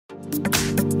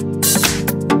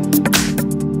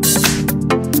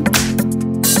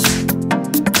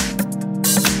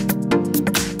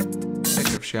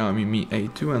Xiaomi Mi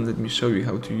A2, and let me show you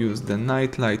how to use the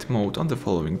night light mode on the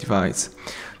following device.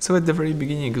 So at the very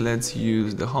beginning, let's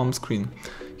use the home screen.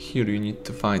 Here you need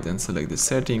to find and select the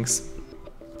settings.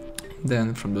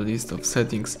 Then from the list of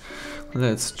settings,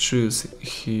 let's choose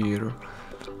here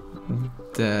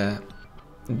the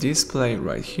display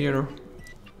right here.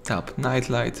 Tap night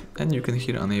light and you can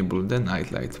here enable the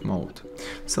night light mode.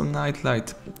 So night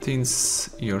light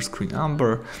tints your screen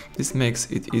amber. This makes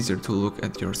it easier to look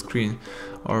at your screen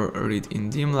or read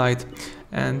in dim light,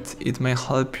 and it may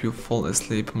help you fall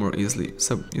asleep more easily.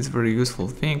 So it's a very useful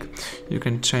thing. You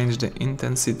can change the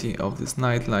intensity of this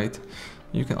night light.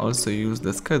 You can also use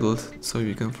the scheduled, so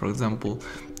you can, for example,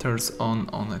 turn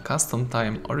on a custom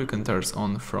time, or you can turn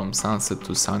on from sunset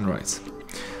to sunrise.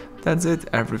 That's it,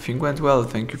 everything went well,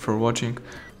 thank you for watching.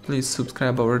 Please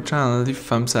subscribe our channel, leave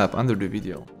thumbs up under the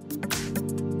video.